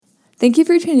Thank you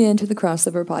for tuning in to the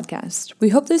Crossover Podcast. We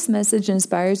hope this message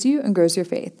inspires you and grows your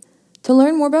faith. To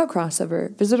learn more about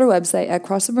Crossover, visit our website at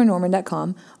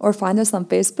crossovernorman.com or find us on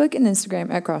Facebook and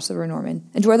Instagram at crossovernorman.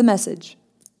 Enjoy the message.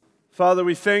 Father,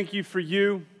 we thank you for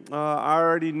you. I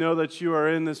already know that you are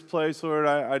in this place, Lord.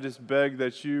 I just beg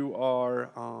that you are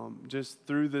just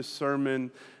through this sermon,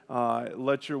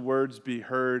 let your words be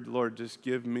heard. Lord, just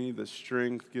give me the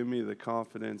strength, give me the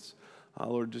confidence.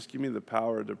 Lord, just give me the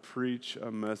power to preach a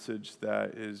message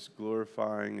that is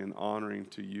glorifying and honoring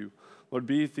to you. Lord,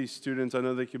 be with these students. I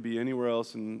know they could be anywhere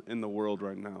else in the world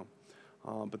right now,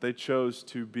 but they chose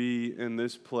to be in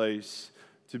this place,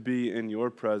 to be in your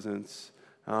presence.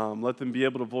 Let them be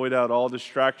able to void out all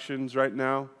distractions right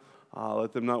now.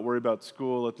 Let them not worry about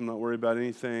school. Let them not worry about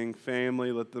anything.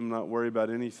 Family, let them not worry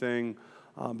about anything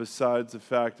besides the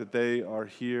fact that they are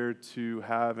here to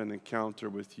have an encounter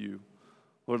with you.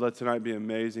 Lord, let tonight be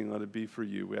amazing. Let it be for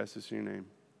you. We ask this in your name.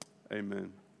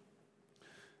 Amen.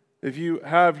 If you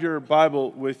have your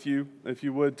Bible with you, if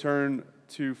you would turn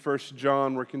to 1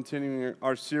 John. We're continuing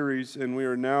our series, and we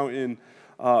are now in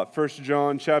 1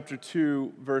 John chapter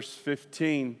 2, verse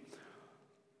 15.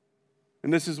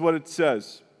 And this is what it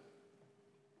says.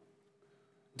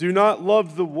 Do not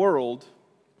love the world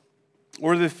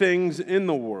or the things in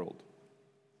the world.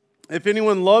 If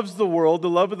anyone loves the world, the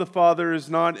love of the Father is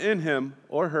not in him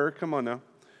or her. Come on now.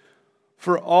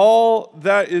 For all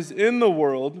that is in the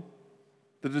world,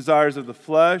 the desires of the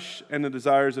flesh and the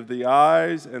desires of the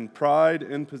eyes and pride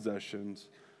in possessions,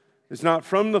 is not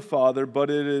from the Father, but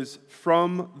it is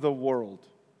from the world.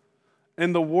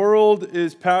 And the world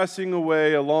is passing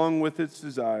away along with its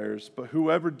desires, but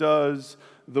whoever does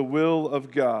the will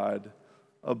of God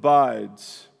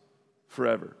abides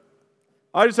forever.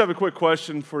 I just have a quick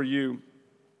question for you.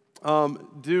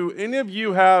 Do any of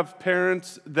you have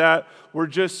parents that were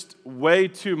just way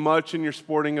too much in your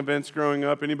sporting events growing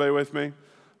up? Anybody with me?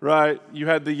 Right? You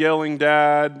had the yelling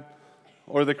dad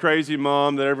or the crazy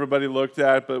mom that everybody looked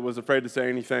at but was afraid to say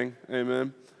anything.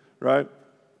 Amen? Right?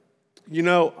 You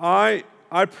know, I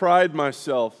pride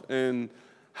myself in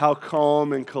how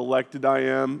calm and collected I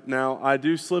am. Now, I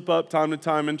do slip up time to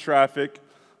time in traffic.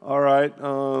 All right?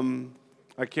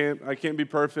 I can't be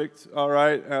perfect, all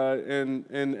right,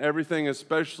 and everything,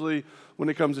 especially when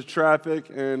it comes to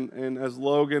traffic, and as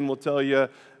Logan will tell you,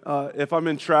 if I'm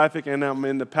in traffic and I'm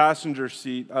in the passenger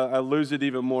seat, I lose it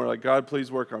even more. Like, God,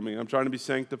 please work on me. I'm trying to be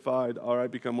sanctified, all right,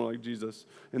 become more like Jesus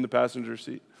in the passenger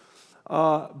seat.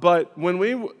 But when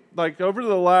we, like over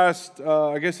the last,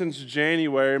 I guess since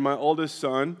January, my oldest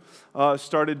son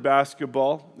started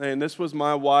basketball, and this was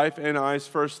my wife and I's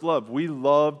first love. We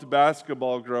loved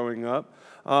basketball growing up.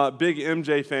 Big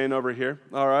MJ fan over here,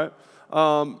 all right?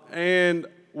 And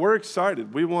we're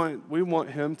excited. We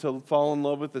want him to fall in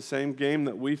love with the same game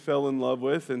that we fell in love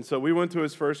with. And so we went to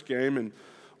his first game, and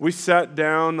we sat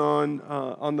down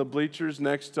on the bleachers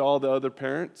next to all the other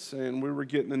parents, and we were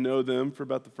getting to know them for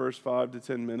about the first 5 to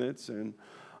 10 minutes. And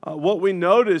what we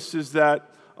noticed is that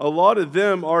a lot of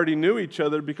them already knew each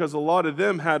other because a lot of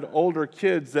them had older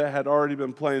kids that had already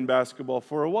been playing basketball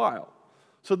for a while.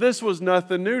 So this was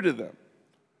nothing new to them.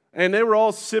 And they were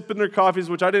all sipping their coffees,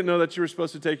 which I didn't know that you were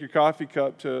supposed to take your coffee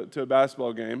cup to a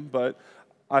basketball game, but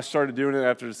I started doing it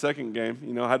after the second game.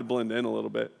 You know, I had to blend in a little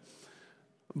bit.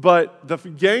 But the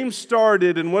game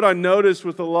started, and what I noticed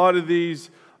with a lot of these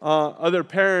other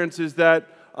parents is that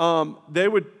they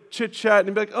would chit-chat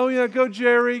and be like, oh, yeah, go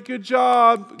Jerry, good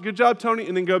job, Tony,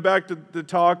 and then go back to the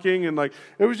talking, and like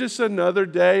it was just another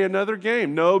day, another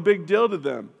game, no big deal to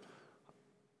them.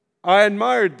 I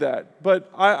admired that,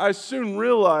 but I soon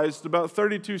realized about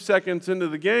 32 seconds into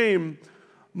the game,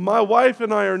 my wife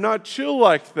and I are not chill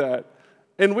like that.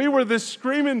 And we were the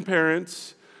screaming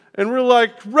parents, and we're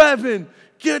like, Revan,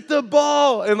 get the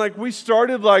ball. And like we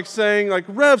started like saying, like,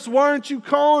 refs, why aren't you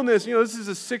calling this? You know, this is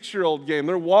a 6-year-old game.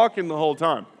 They're walking the whole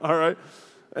time, all right?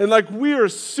 And like we are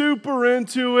super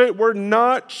into it. We're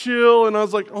not chill. And I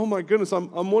was like, oh my goodness, I'm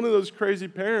one of those crazy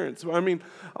parents. I mean,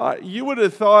 you would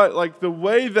have thought like the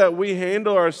way that we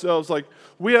handle ourselves, like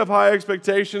we have high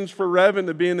expectations for Revan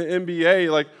to be in the NBA.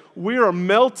 Like we are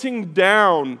melting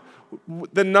down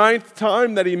the 9th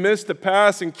time that he missed a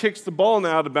pass and kicks the ball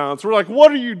out of bounds. We're like,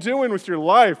 what are you doing with your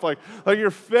life? Like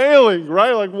you're failing,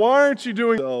 right? Like why aren't you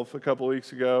doing a couple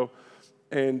weeks ago?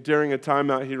 And during a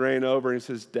timeout, he ran over and he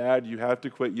says, Dad, you have to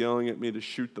quit yelling at me to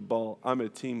shoot the ball. I'm a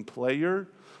team player.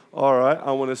 All right,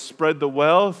 I want to spread the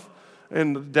wealth.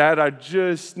 And Dad, I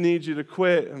just need you to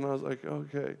quit. And I was like,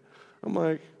 okay. I'm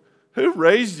like, who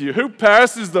raised you? Who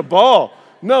passes the ball?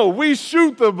 No, we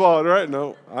shoot the ball, right?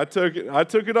 No, I took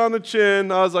it on the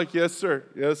chin. I was like, yes, sir.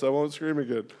 Yes, I won't scream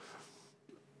again.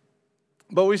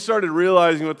 But we started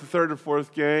realizing with the third or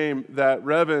fourth game that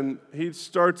Revan, he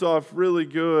starts off really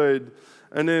good,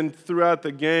 and then throughout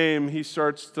the game, he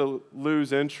starts to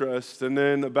lose interest. And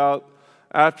then about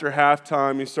after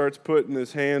halftime, he starts putting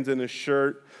his hands in his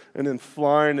shirt and then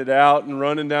flying it out and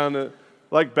running down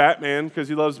like Batman, because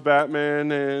he loves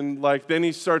Batman. And then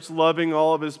he starts loving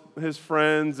all of his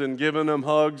friends and giving them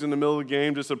hugs in the middle of the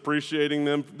game, just appreciating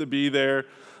them to be there.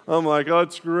 I'm like, oh,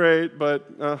 it's great, but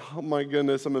oh my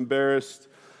goodness, I'm embarrassed.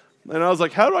 And I was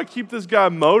like, how do I keep this guy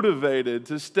motivated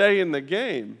to stay in the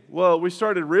game? Well, we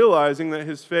started realizing that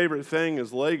his favorite thing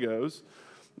is Legos.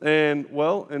 And,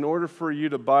 well, in order for you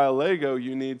to buy a Lego,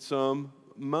 you need some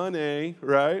money,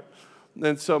 right?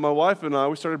 And so my wife and I,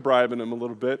 we started bribing him a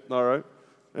little bit, all right?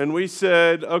 And we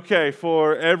said, okay,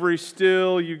 for every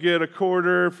steal, you get a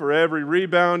quarter. For every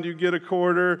rebound, you get a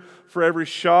quarter. For every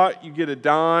shot, you get a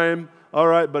dime. All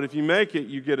right, but if you make it,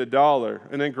 you get $1.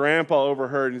 And then Grandpa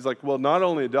overheard, and he's like, well, not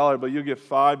only $1, but you'll get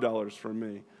 $5 from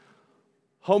me.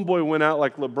 Homeboy went out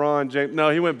like LeBron James. No,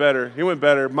 he went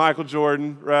better. Michael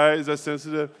Jordan, right? Is that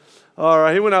sensitive? All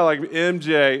right, he went out like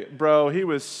MJ. Bro, he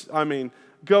was,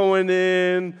 going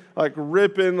in,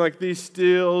 ripping these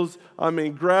steals.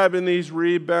 Grabbing these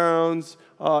rebounds.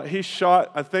 He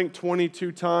shot, I think,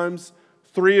 22 times,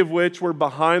 3 of which were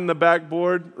behind the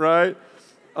backboard, right?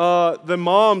 The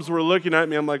moms were looking at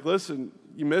me. I'm like, listen,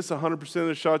 you miss 100% of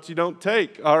the shots you don't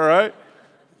take, all right?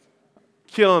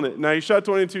 Killing it. Now, you shot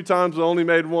 22 times but only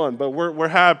made 1, but we're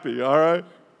happy, all right?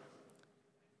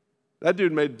 That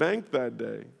dude made bank that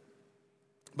day.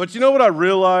 But you know what I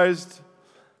realized?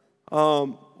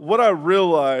 What I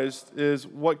realized is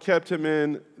what kept him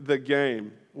in the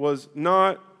game was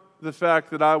not the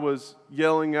fact that I was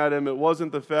yelling at him. It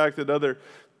wasn't the fact that other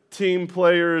team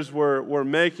players were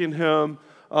making him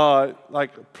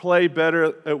play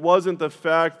better. It wasn't the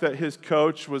fact that his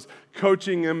coach was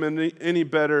coaching him any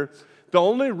better. The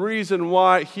only reason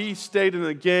why he stayed in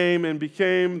the game and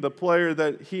became the player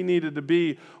that he needed to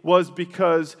be was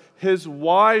because his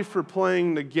why for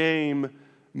playing the game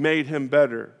made him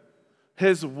better.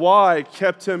 His why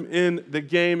kept him in the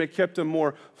game. It kept him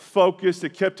more focused.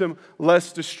 It kept him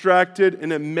less distracted,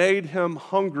 and it made him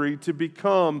hungry to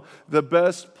become the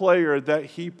best player that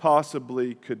he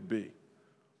possibly could be.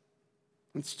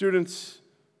 And students,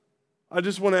 I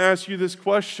just want to ask you this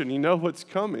question. You know what's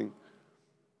coming.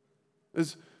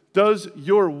 Does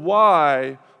your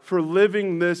why for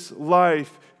living this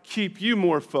life keep you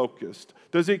more focused?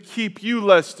 Does it keep you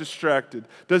less distracted?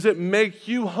 Does it make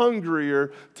you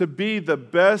hungrier to be the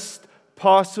best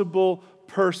possible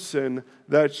person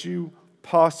that you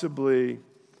possibly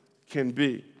can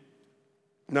be?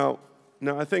 Now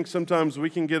I think sometimes we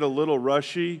can get a little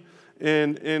rushy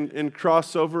in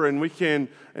crossover,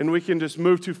 and we can just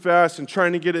move too fast and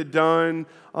trying to get it done.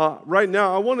 Right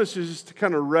now, I want us to just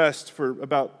kind of rest for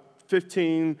about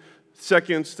 15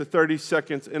 seconds to 30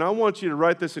 seconds, and I want you to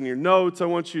write this in your notes. I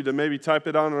want you to maybe type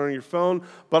it on your phone,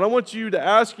 but I want you to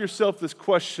ask yourself this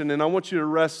question, and I want you to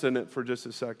rest in it for just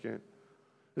a second.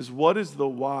 What is the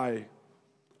why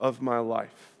of my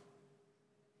life?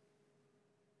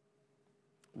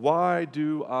 Why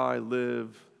do I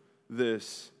live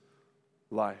this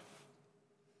life?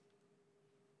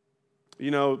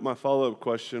 My follow-up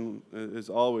question is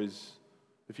always,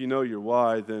 if you know your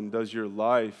why, then does your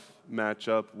life match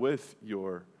up with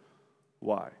your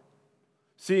why?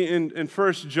 See, in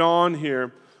 1 John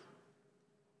here,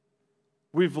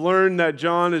 we've learned that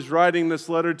John is writing this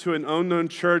letter to an unknown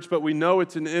church, but we know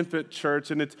it's an infant church,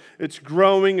 and it's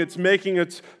growing, it's making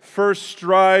its first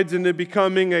strides into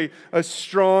becoming a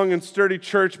strong and sturdy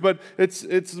church, but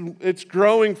it's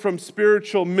growing from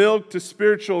spiritual milk to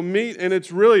spiritual meat, and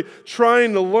it's really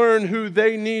trying to learn who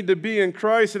they need to be in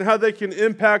Christ and how they can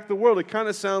impact the world. It kind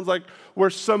of sounds like where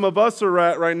some of us are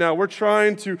at right now. We're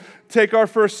trying to take our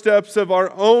first steps of our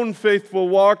own faithful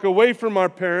walk away from our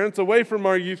parents, away from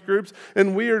our youth groups,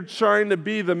 and we are trying to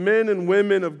be the men and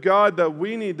women of God that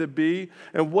we need to be.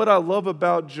 And what I love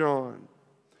about John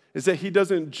is that he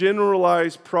doesn't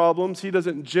generalize problems. He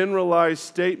doesn't generalize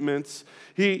statements.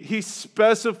 He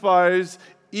specifies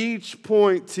each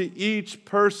point to each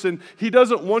person. He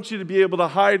doesn't want you to be able to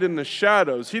hide in the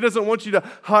shadows. He doesn't want you to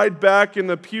hide back in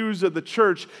the pews of the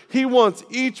church. He wants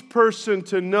each person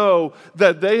to know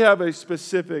that they have a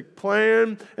specific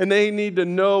plan, and they need to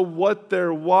know what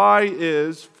their why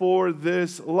is for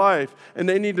this life. And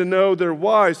they need to know their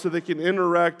why so they can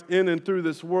interact in and through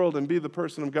this world and be the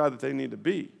person of God that they need to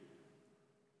be.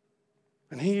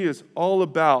 And he is all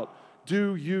about,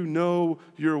 do you know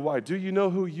your why? Do you know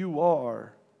who you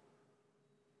are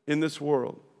in this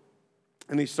world?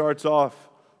 And he starts off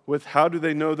with, how do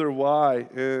they know their why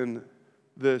in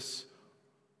this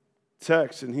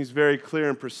text, and he's very clear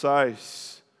and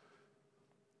precise,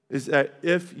 is that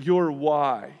if your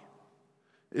why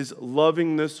is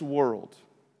loving this world,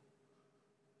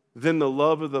 then the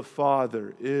love of the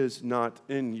Father is not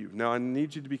in you. Now, I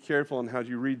need you to be careful on how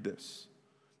you read this.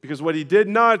 Because what he did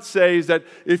not say is that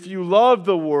if you love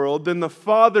the world, then the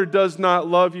Father does not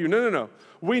love you. No.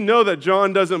 We know that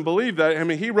John doesn't believe that. I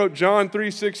mean, he wrote John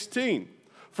 3:16.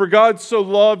 For God so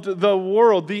loved the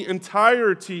world, the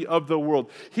entirety of the world.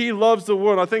 He loves the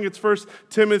world. I think it's 1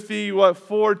 Timothy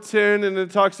 4:10, and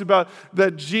it talks about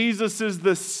that Jesus is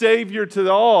the Savior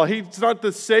to all. He's not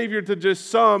the Savior to just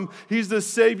some. He's the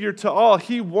Savior to all.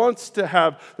 He wants to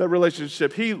have that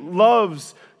relationship. He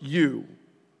loves you.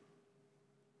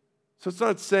 So it's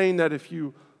not saying that if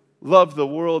you love the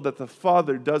world that the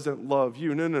Father doesn't love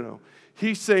you. No.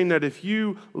 He's saying that if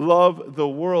you love the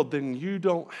world, then you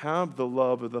don't have the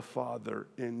love of the Father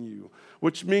in you.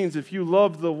 Which means if you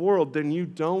love the world, then you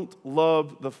don't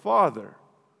love the Father.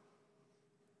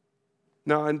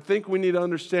 Now, I think we need to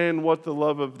understand what the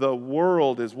love of the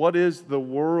world is. What is the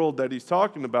world that he's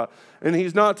talking about? And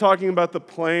he's not talking about the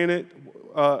planet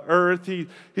Earth.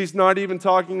 He's not even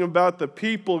talking about the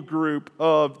people group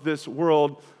of this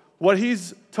world. What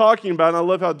he's talking about, and I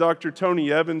love how Dr.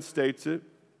 Tony Evans states it,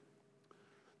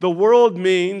 the world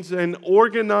means an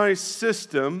organized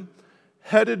system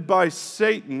headed by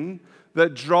Satan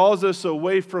that draws us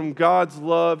away from God's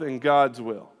love and God's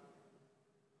will.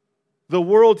 The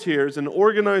world here is an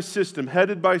organized system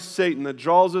headed by Satan that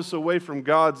draws us away from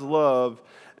God's love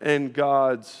and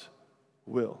God's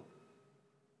will.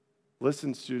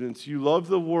 Listen, students, you love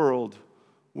the world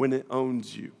when it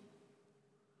owns you.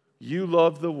 You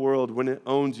love the world when it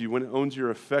owns you, when it owns your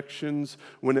affections,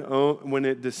 when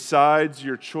it decides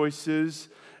your choices,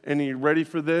 and are you ready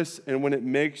for this? And when it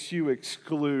makes you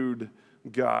exclude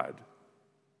God.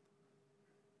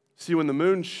 See, when the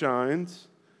moon shines,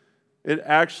 it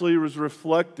actually was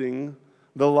reflecting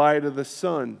the light of the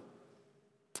sun.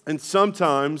 And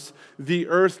sometimes the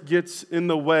earth gets in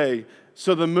the way,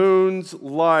 so the moon's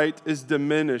light is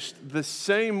diminished. The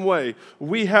same way,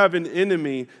 we have an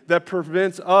enemy that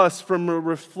prevents us from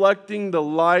reflecting the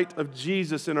light of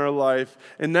Jesus in our life,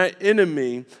 and that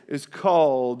enemy is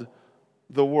called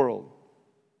the world.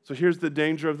 So here's the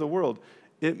danger of the world.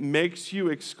 It makes you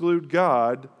exclude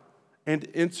God and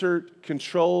insert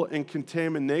control and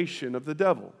contamination of the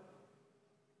devil.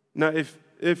 Now,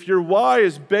 if your why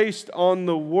is based on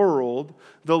the world,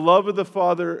 the love of the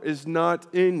Father is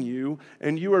not in you,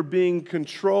 and you are being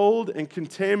controlled and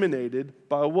contaminated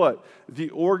by what?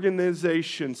 The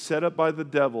organization set up by the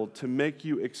devil to make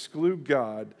you exclude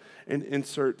God and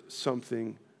insert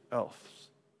something else.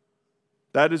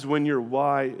 That is when your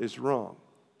why is wrong.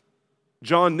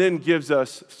 John then gives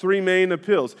us three main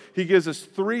appeals. He gives us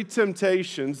three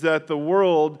temptations that the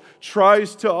world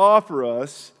tries to offer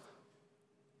us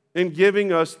in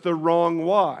giving us the wrong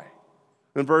why.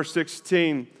 In verse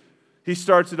 16, he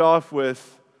starts it off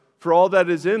with, for all that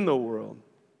is in the world.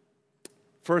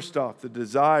 First off, the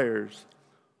desires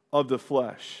of the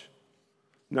flesh.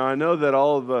 Now, I know that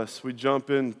all of us, we jump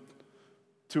into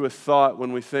a thought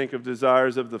when we think of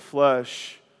desires of the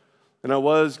flesh. And I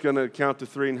was going to count to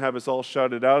three and have us all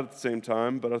shout it out at the same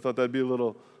time, but I thought that'd be a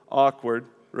little awkward,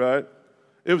 right?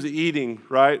 It was eating,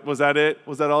 right? Was that it?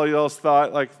 Was that all you else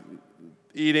thought? Like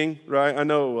eating, right? I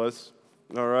know it was,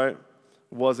 all right?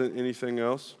 It wasn't anything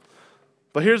else.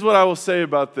 But here's what I will say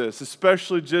about this,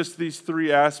 especially just these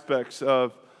three aspects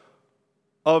of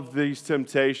these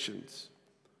temptations.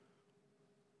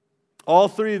 All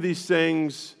three of these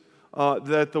things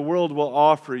that the world will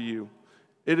offer you,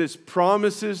 it is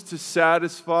promises to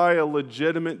satisfy a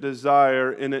legitimate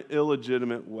desire in an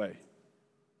illegitimate way.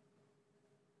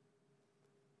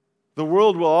 The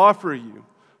world will offer you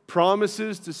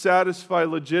promises to satisfy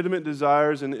legitimate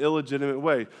desires in an illegitimate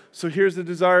way. So here's the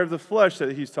desire of the flesh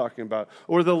that he's talking about,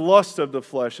 or the lust of the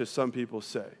flesh, as some people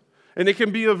say. And it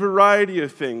can be a variety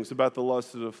of things about the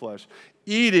lust of the flesh.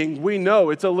 Eating, we know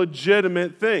it's a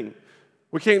legitimate thing.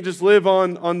 We can't just live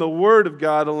on the Word of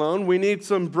God alone. We need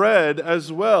some bread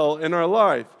as well in our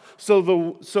life.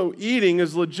 So eating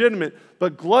is legitimate,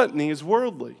 but gluttony is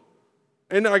worldly.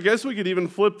 And I guess we could even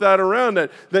flip that around,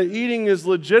 that eating is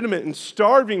legitimate and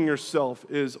starving yourself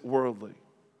is worldly.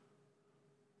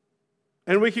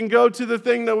 And we can go to the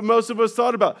thing that most of us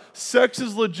thought about. Sex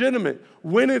is legitimate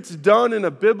when it's done in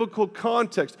a biblical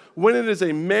context, when it is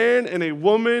a man and a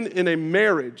woman in a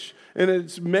marriage, and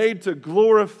it's made to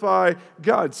glorify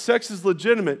God. Sex is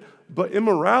legitimate, but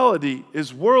immorality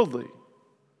is worldly.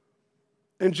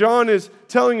 And John is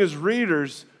telling his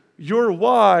readers Your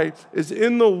why is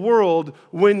in the world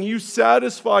when you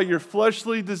satisfy your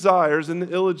fleshly desires in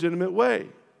an illegitimate way.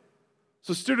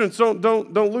 So students,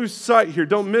 don't lose sight here.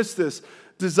 Don't miss this.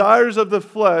 Desires of the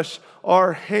flesh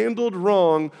are handled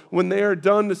wrong when they are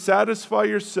done to satisfy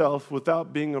yourself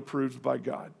without being approved by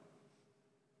God.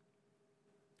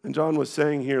 And John was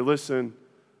saying here, listen,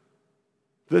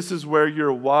 this is where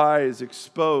your why is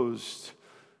exposed.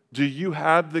 Do you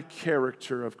have the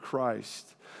character of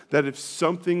Christ? That if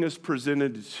something is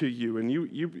presented to you, and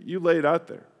you lay it out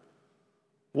there,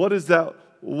 what is that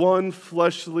one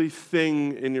fleshly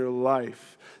thing in your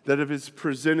life that if it's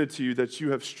presented to you that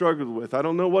you have struggled with? I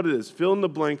don't know what it is. Fill in the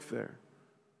blank there.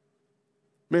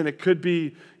 Man, it could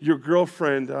be your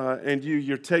girlfriend and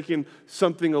you're taking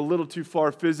something a little too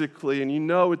far physically, and you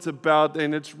know it's about,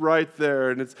 and it's right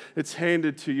there, and it's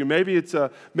handed to you. Maybe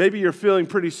you're feeling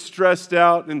pretty stressed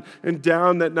out and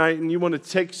down that night, and you want to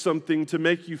take something to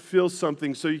make you feel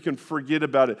something so you can forget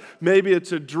about it. Maybe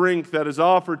it's a drink that is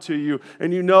offered to you,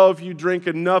 and you know if you drink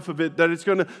enough of it that it's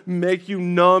going to make you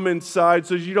numb inside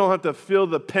so you don't have to feel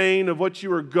the pain of what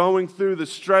you are going through, the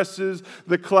stresses,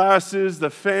 the classes, the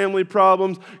family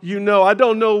problems. You know, I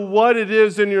don't know what it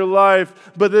is in your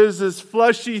life, but there's this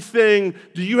fleshy thing.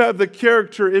 Do you have the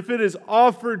character, if it is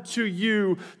offered to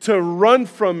you, to run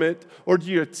from it, or do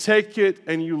you take it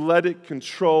and you let it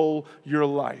control your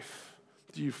life?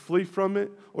 Do you flee from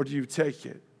it, or do you take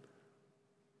it?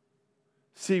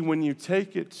 See, when you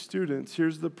take it, students,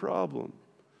 here's the problem,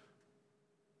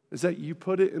 is that you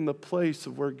put it in the place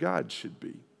of where God should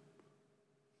be.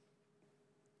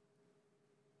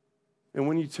 And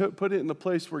when you put it in the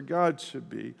place where God should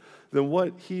be, then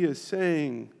what he is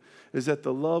saying is that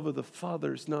the love of the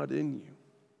Father is not in you.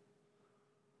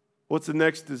 What's the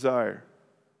next desire?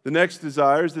 The next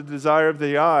desire is the desire of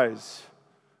the eyes.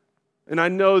 And I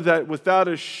know that without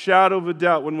a shadow of a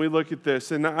doubt when we look at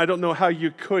this, and I don't know how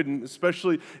you couldn't,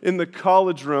 especially in the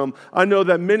college realm, I know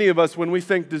that many of us, when we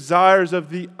think desires of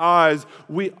the eyes,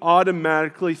 we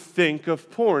automatically think of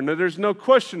porn. Now, there's no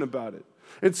question about it.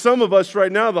 And some of us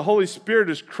right now, the Holy Spirit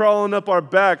is crawling up our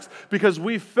backs because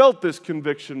we felt this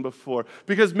conviction before.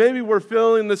 Because maybe we're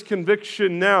feeling this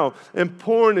conviction now, and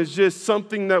porn is just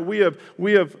something that we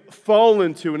have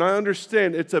fallen to. And I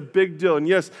understand it's a big deal. And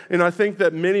yes, and I think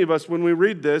that many of us, when we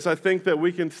read this, I think that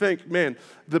we can think, man,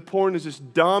 the porn is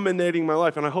just dominating my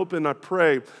life. And I hope and I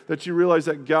pray that you realize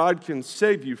that God can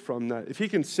save you from that. If he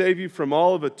can save you from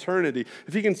all of eternity,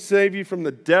 if he can save you from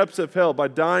the depths of hell by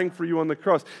dying for you on the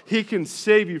cross, he can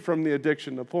save you from the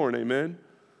addiction to porn. Amen?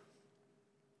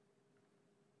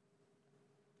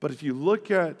 But if you look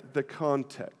at the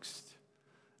context,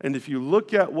 and if you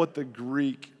look at what the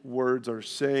Greek words are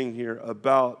saying here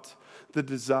about the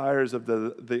desires of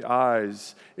the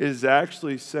eyes, it is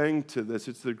actually saying to this,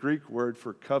 it's the Greek word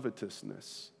for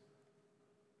covetousness.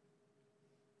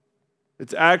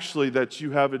 It's actually that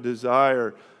you have a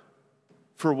desire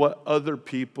for what other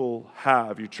people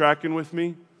have. You tracking with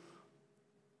me?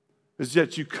 Is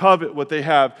that you covet what they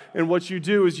have. And what you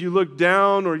do is you look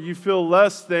down or you feel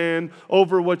less than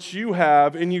over what you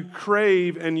have, and you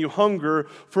crave and you hunger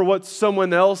for what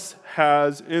someone else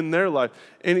has in their life.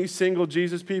 Any single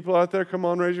Jesus people out there? Come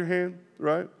on, raise your hand,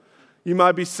 right? You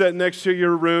might be sitting next to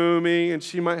your roomie, and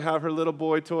she might have her little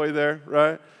boy toy there,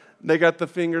 right? They got the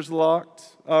fingers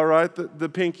locked, all right? The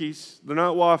pinkies. They're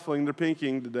not waffling, they're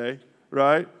pinking today,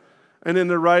 right? And then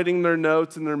they're writing their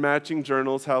notes and they're matching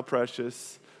journals. How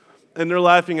precious. And they're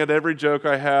laughing at every joke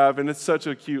I have, and it's such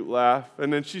a cute laugh.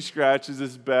 And then she scratches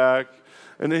his back,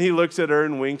 and then he looks at her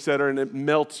and winks at her, and it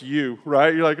melts you,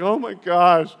 right? You're like, oh my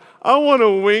gosh, I want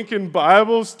to wink in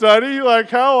Bible study. Like,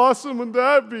 how awesome would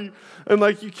that be? And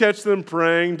like you catch them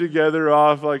praying together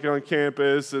off like on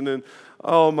campus, and then,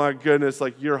 oh my goodness,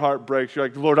 like your heart breaks. You're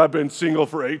like, Lord, I've been single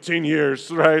for 18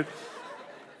 years, right?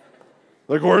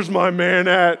 Like, where's my man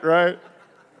at, right?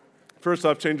 First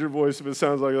off, change your voice if it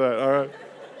sounds like that, all right?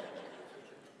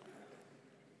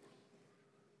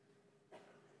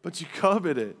 But you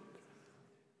covet it.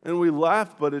 And we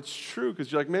laugh, but it's true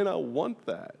because you're like, man, I want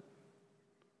that.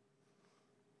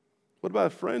 What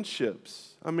about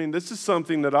friendships? I mean, this is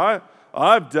something that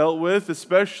I've dealt with,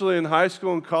 especially in high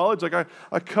school and college. Like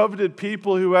I coveted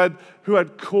people who had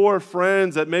core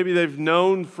friends that maybe they've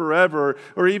known forever,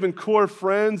 or even core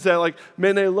friends that, like,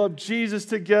 man, they loved Jesus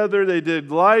together, they did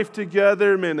life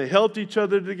together, man, they helped each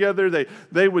other together,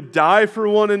 they would die for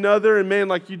one another, and man,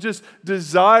 like you just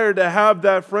desire to have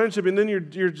that friendship, and then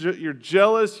you're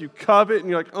jealous, you covet, and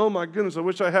you're like, oh my goodness, I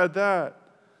wish I had that.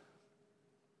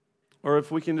 Or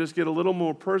if we can just get a little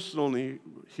more personal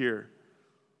here.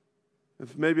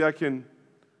 If maybe I can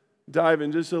dive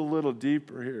in just a little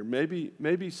deeper here.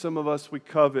 Maybe some of us, we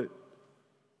covet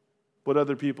what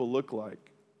other people look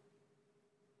like.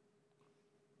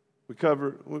 We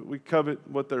covet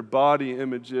what their body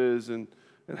image is and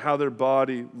how their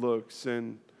body looks,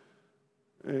 and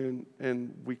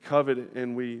we covet it,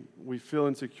 and we feel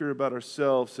insecure about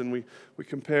ourselves, and we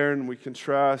compare and we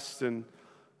contrast, and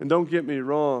don't get me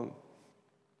wrong.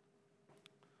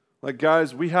 Like,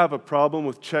 guys, we have a problem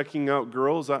with checking out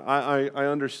girls. I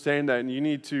understand that, and you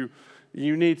need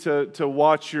to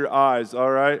watch your eyes,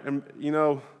 all right? And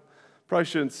probably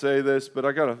shouldn't say this, but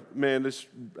this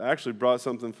actually brought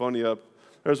something funny up.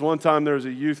 There was one time there was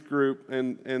a youth group,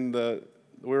 and we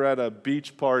were at a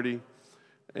beach party,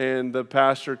 and the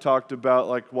pastor talked about,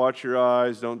 like, watch your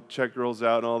eyes, don't check girls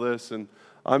out and all this. And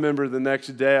I remember the next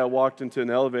day I walked into an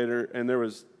elevator, and there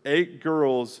was 8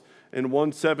 girls and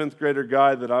one 7th grader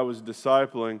guy that I was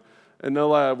discipling. And no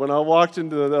lie, when I walked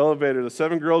into the elevator, the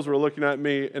 7 girls were looking at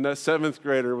me, and that 7th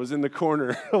grader was in the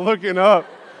corner looking up.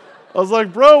 I was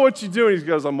like, bro, what you doing? He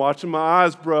goes, I'm watching my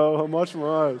eyes, bro. I'm watching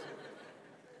my eyes.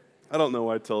 I don't know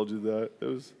why I told you that.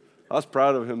 I was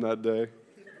proud of him that day.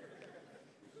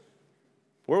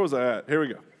 Where was I at? Here we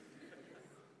go.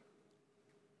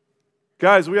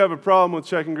 Guys, we have a problem with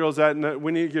checking girls out, and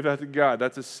we need to give that to God.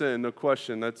 That's a sin, no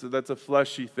question. That's a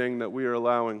fleshy thing that we are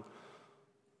allowing.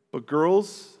 But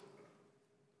girls,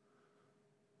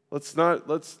 let's not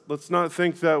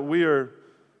think that we're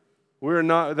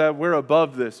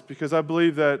above this, because I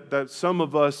believe that some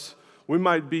of us, we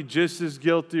might be just as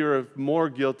guilty or more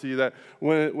guilty, that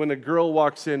when a girl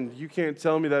walks in, you can't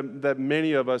tell me that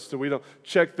many of us, we don't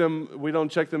check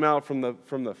them out from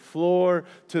the floor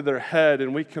to their head,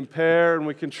 and we compare and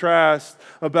we contrast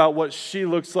about what she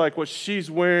looks like, what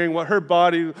she's wearing, what her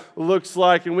body looks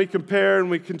like, and we compare and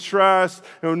we contrast.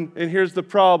 And here's the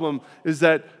problem, is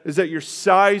that you're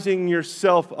sizing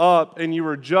yourself up and you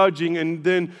are judging, and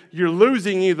then you're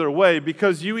losing either way,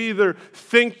 because you either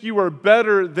think you are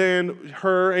better than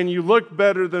her and you look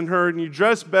better than her and you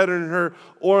dress better than her,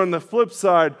 or on the flip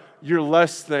side, you're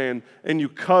less than and you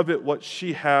covet what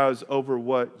she has over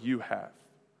what you have.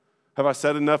 Have I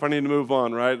said enough? I need to move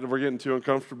on, right? We're getting too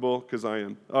uncomfortable, because I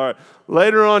am. All right,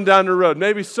 later on down the road,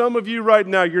 maybe some of you right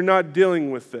now, you're not dealing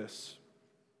with this,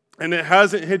 and it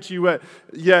hasn't hit you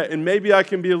yet, and maybe I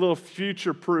can be a little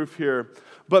future-proof here.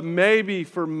 But maybe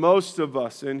for most of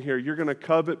us in here, you're going to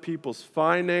covet people's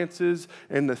finances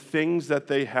and the things that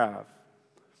they have.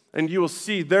 And you will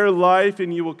see their life,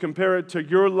 and you will compare it to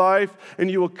your life,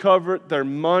 and you will covet their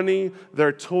money,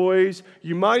 their toys.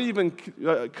 You might even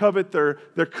covet their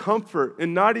comfort,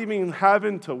 and not even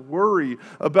having to worry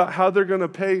about how they're going to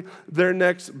pay their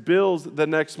next bills the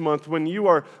next month, when you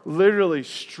are literally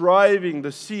striving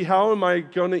to see, how am I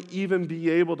going to even be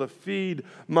able to feed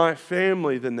my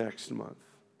family the next month?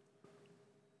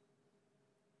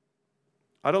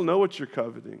 I don't know what you're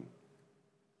coveting.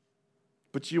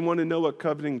 But you want to know what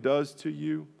coveting does to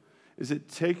you? Is it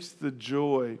takes the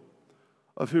joy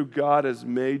of who God has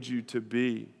made you to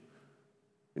be,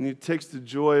 and it takes the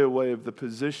joy away of the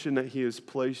position that He has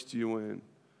placed you in.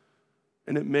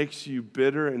 And it makes you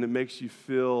bitter, and it makes you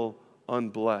feel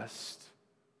unblessed.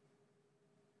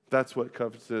 That's what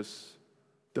covetousness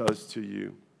does to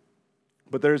you.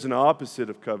 But there's an opposite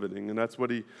of coveting, and that's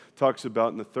what he talks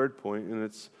about in the third point, and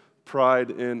it's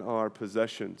pride in our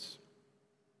possessions.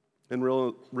 And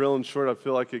real in short, I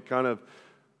feel like it kind of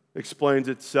explains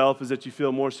itself, is that you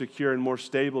feel more secure and more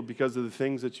stable because of the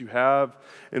things that you have,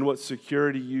 and what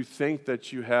security you think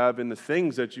that you have in the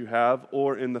things that you have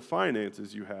or in the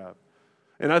finances you have.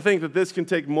 And I think that this can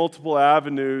take multiple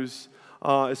avenues,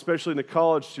 especially in the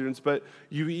college students, but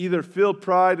you either feel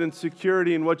pride and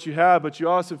security in what you have, but you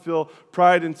also feel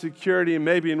pride and security in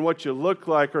maybe in what you look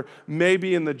like, or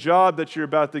maybe in the job that you're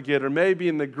about to get, or maybe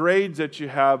in the grades that you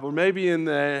have, or maybe in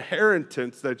the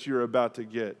inheritance that you're about to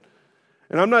get.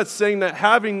 And I'm not saying that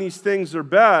having these things are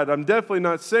bad. I'm definitely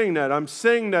not saying that. I'm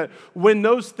saying that when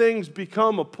those things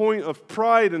become a point of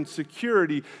pride and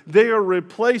security, they are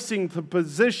replacing the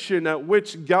position at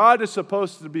which God is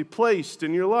supposed to be placed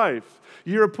in your life.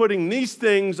 You're putting these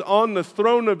things on the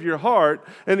throne of your heart,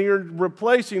 and you're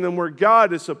replacing them where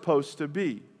God is supposed to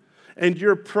be. And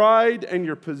your pride and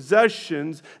your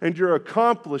possessions and your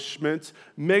accomplishments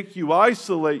make you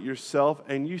isolate yourself,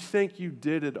 and you think you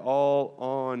did it all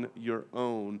on your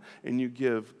own, and you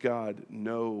give God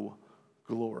no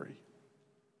glory.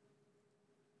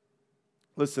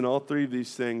 Listen, all three of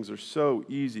these things are so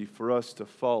easy for us to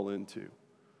fall into.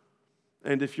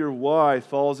 And if your why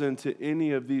falls into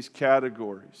any of these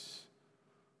categories,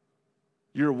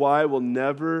 your why will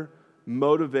never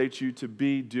motivate you to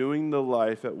be doing the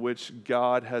life at which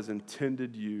God has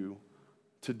intended you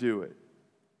to do it?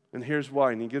 And here's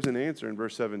why. And he gives an answer in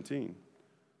verse 17.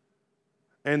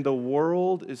 And the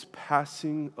world is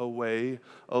passing away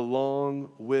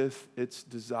along with its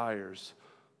desires.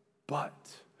 But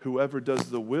whoever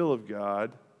does the will of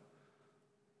God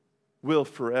will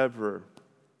forever.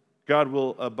 God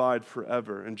will abide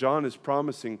forever. And John is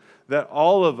promising that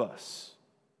all of us,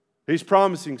 he's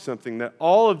promising something, that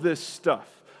all of this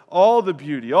stuff, all the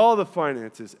beauty, all the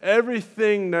finances,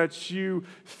 everything that you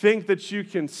think that you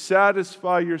can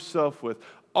satisfy yourself with,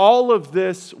 all of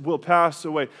this will pass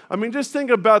away. I mean, just think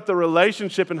about the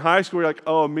relationship in high school. You're like,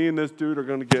 oh, me and this dude are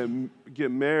going to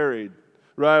get married,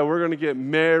 right? We're going to get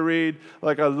married.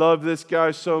 Like, I love this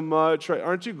guy so much, right?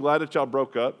 Aren't you glad that y'all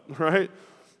broke up, right?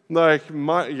 Like,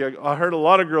 I heard a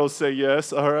lot of girls say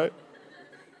yes, all right?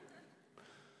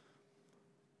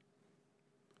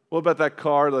 What about that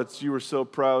car that you were so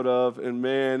proud of? And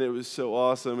man, it was so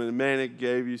awesome. And man, it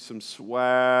gave you some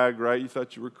swag, right? You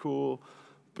thought you were cool.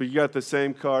 But you got the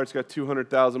same car. It's got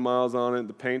 200,000 miles on it.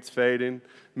 The paint's fading.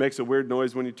 Makes a weird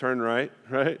noise when you turn right?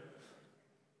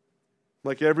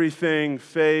 Like everything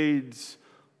fades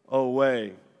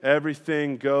away.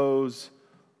 Everything goes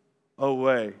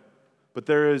away. But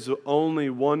there is only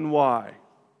one why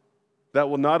that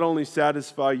will not only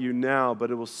satisfy you now,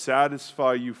 but it will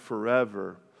satisfy you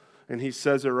forever. And he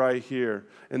says it right here.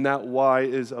 And that why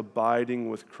is abiding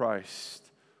with Christ.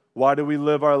 Why do we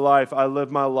live our life? I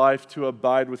live my life to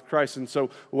abide with Christ. And so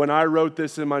when I wrote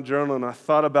this in my journal and I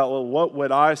thought about, well, what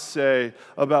would I say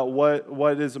about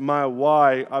what is my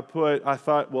why? I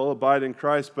thought, well, abide in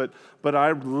Christ. But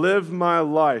I live my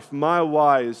life. My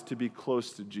why is to be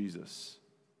close to Jesus.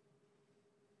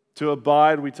 To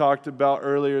abide, we talked about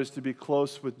earlier, is to be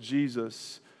close with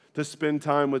Jesus, to spend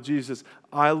time with Jesus.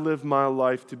 I live my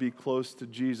life to be close to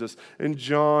Jesus. And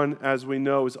John, as we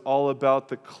know, is all about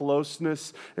the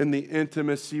closeness and the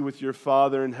intimacy with your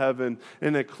Father in heaven,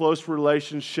 in a close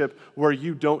relationship where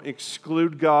you don't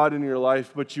exclude God in your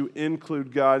life, but you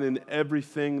include God in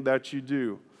everything that you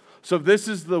do. So if this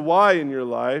is the why in your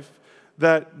life,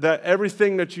 that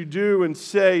everything that you do and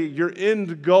say, your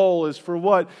end goal is for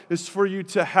what? Is for you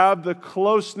to have the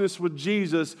closeness with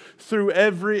Jesus through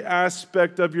every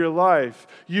aspect of your life.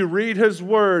 You read His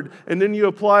Word and then you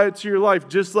apply it to your life,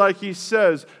 just like He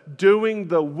says, doing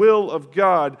the will of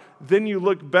God. Then you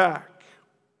look back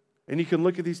and you can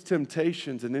look at these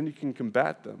temptations and then you can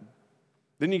combat them.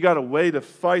 Then you got a way to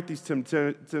fight these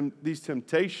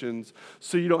temptations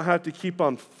so you don't have to keep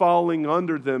on falling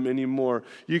under them anymore.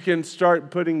 You can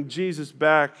start putting Jesus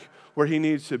back where He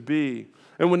needs to be.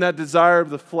 And when that desire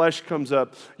of the flesh comes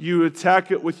up, you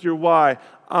attack it with your why.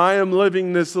 I am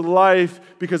living this life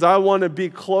because I want to be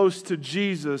close to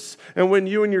Jesus. And when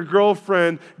you and your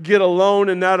girlfriend get alone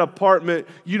in that apartment,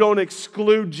 you don't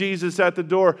exclude Jesus at the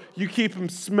door. You keep Him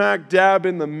smack dab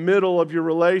in the middle of your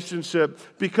relationship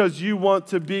because you want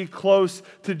to be close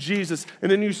to Jesus.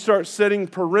 And then you start setting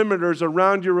perimeters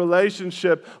around your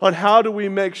relationship on how do we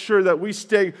make sure that we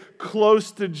stay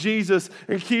close to Jesus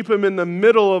and keep Him in the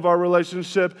middle of our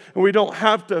relationship, and we don't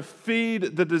have to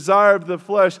feed the desire of the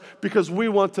flesh because we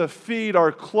want to feed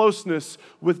our closeness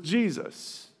with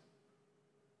Jesus.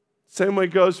 Same way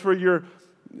goes for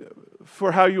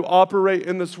how you operate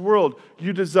in this world.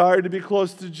 You desire to be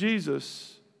close to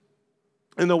Jesus.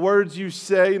 And the words you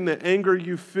say and the anger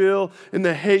you feel and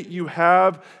the hate you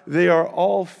have, they are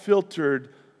all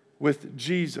filtered with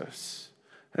Jesus.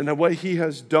 And what He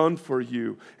has done for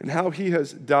you, and how He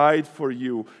has died for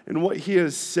you, and what He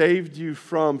has saved you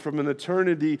from an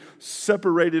eternity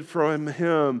separated from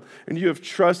Him. And you have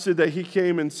trusted that He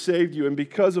came and saved you. And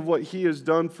because of what He has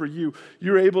done for you,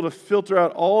 you're able to filter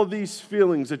out all these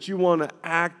feelings that you want to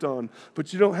act on.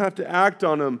 But you don't have to act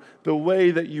on them the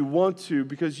way that you want to,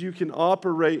 because you can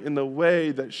operate in the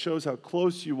way that shows how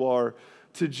close you are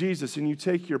to Jesus. And you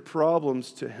take your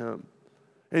problems to Him,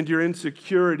 and your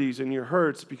insecurities and your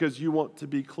hurts because you want to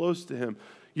be close to Him.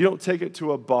 You don't take it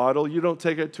to a bottle. You don't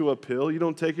take it to a pill. You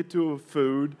don't take it to a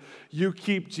food. You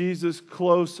keep Jesus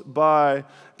close by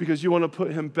because you want to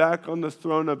put Him back on the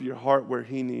throne of your heart where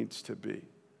He needs to be.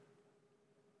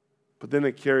 But then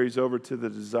it carries over to the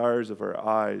desires of our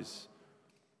eyes.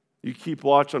 You keep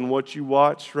watch on what you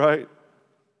watch, right?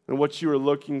 And what you are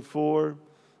looking for.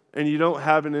 And you don't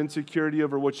have an insecurity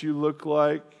over what you look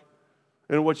like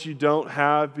and what you don't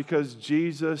have, because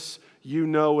Jesus, you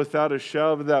know without a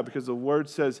shadow of a doubt, because the Word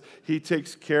says He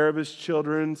takes care of His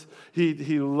children.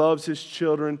 He loves His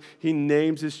children. He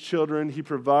names His children. He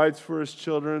provides for His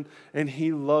children. And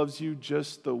He loves you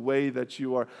just the way that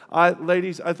you are.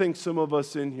 Ladies, I think some of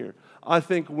us in here, I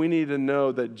think we need to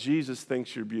know that Jesus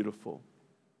thinks you're beautiful.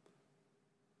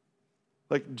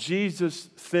 Like Jesus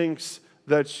thinks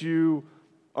that you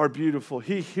are beautiful.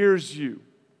 He hears you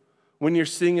when you're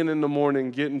singing in the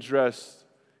morning, getting dressed.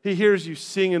 He hears you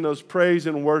singing those praise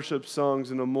and worship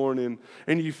songs in the morning,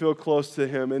 and you feel close to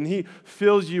Him. And He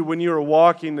feels you when you're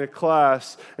walking to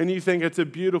class, and you think it's a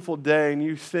beautiful day, and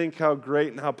you think how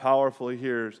great and how powerful He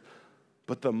hears.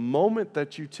 But the moment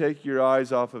that you take your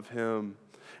eyes off of Him,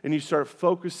 and you start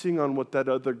focusing on what that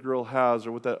other girl has,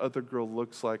 or what that other girl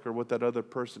looks like, or what that other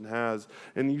person has,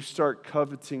 and you start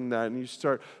coveting that, and you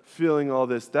start feeling all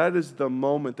this, that is the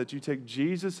moment that you take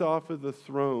Jesus off of the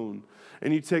throne,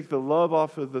 and you take the love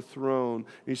off of the throne,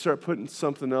 and you start putting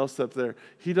something else up there.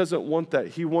 He doesn't want that.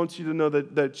 He wants you to know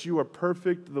that you are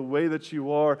perfect the way that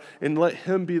you are, and let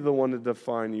Him be the one to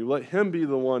define you. Let Him be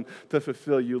the one to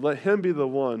fulfill you. Let Him be the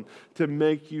one to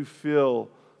make you feel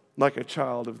like a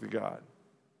child of the God.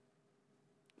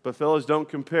 But fellas, don't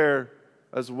compare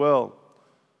as well.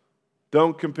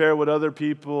 Don't compare what other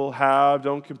people have.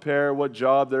 Don't compare what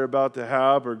job they're about to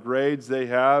have, or grades they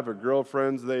have, or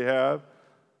girlfriends they have.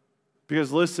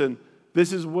 Because listen,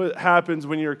 this is what happens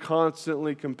when you're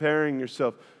constantly comparing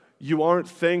yourself. You aren't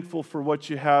thankful for what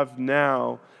you have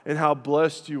now and how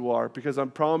blessed you are. Because I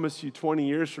promise you, 20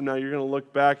 years from now, you're going to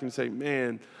look back and say,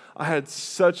 man, I had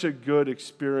such a good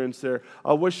experience there.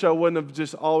 I wish I wouldn't have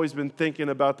just always been thinking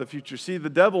about the future. See, the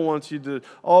devil wants you to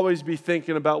always be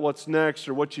thinking about what's next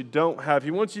or what you don't have.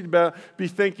 He wants you to be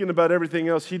thinking about everything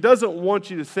else. He doesn't want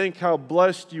you to think how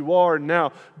blessed you are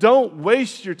now. Don't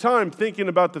waste your time thinking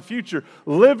about the future.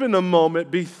 Live in the moment.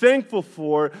 Be thankful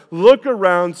for it. Look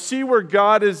around. See where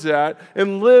God is at.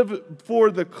 And live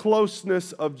for the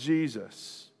closeness of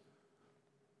Jesus.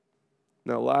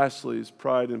 Now, lastly, is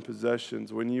pride and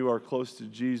possessions. When you are close to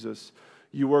Jesus,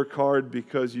 you work hard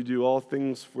because you do all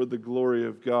things for the glory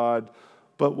of God.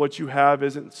 But what you have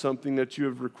isn't something that you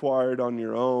have required on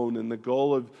your own. And the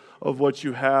goal of what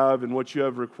you have and what you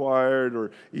have required,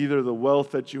 or either the wealth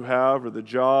that you have, or the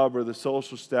job, or the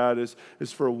social status,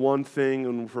 is for one thing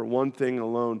and for one thing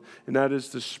alone. And that is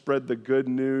to spread the good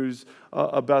news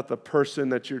about the person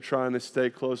that you're trying to stay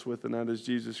close with, and that is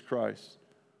Jesus Christ.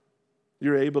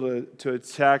 You're able to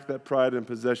attack that pride and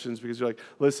possessions because you're like,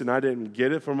 listen, I didn't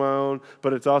get it for my own,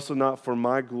 but it's also not for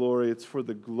my glory. It's for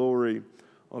the glory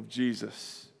of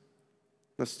Jesus.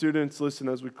 Now, students, listen,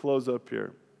 as we close up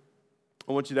here,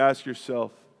 I want you to ask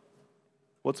yourself,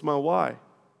 what's my why?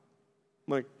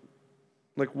 Like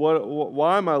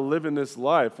why am I living this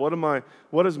life?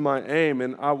 What is my aim?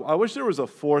 And I wish there was a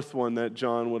fourth one that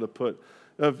John would have put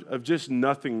of just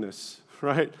nothingness.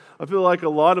 Right? I feel like a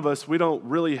lot of us, we don't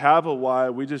really have a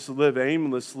why. We just live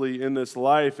aimlessly in this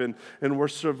life, and we're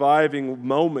surviving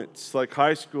moments like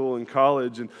high school and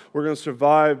college, and we're going to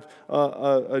survive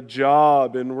a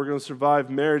job, and we're going to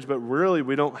survive marriage, but really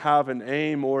we don't have an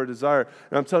aim or a desire.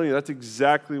 And I'm telling you, that's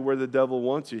exactly where the devil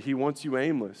wants you. He wants you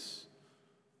aimless.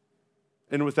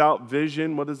 And without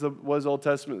vision, what does Old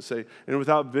Testament say? And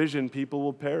without vision, people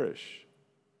will perish.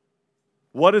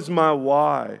 What is my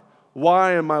why?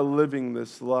 Why am I living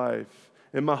this life?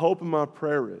 And my hope and my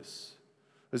prayer is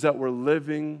that we're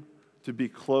living to be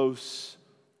close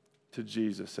to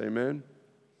Jesus. Amen?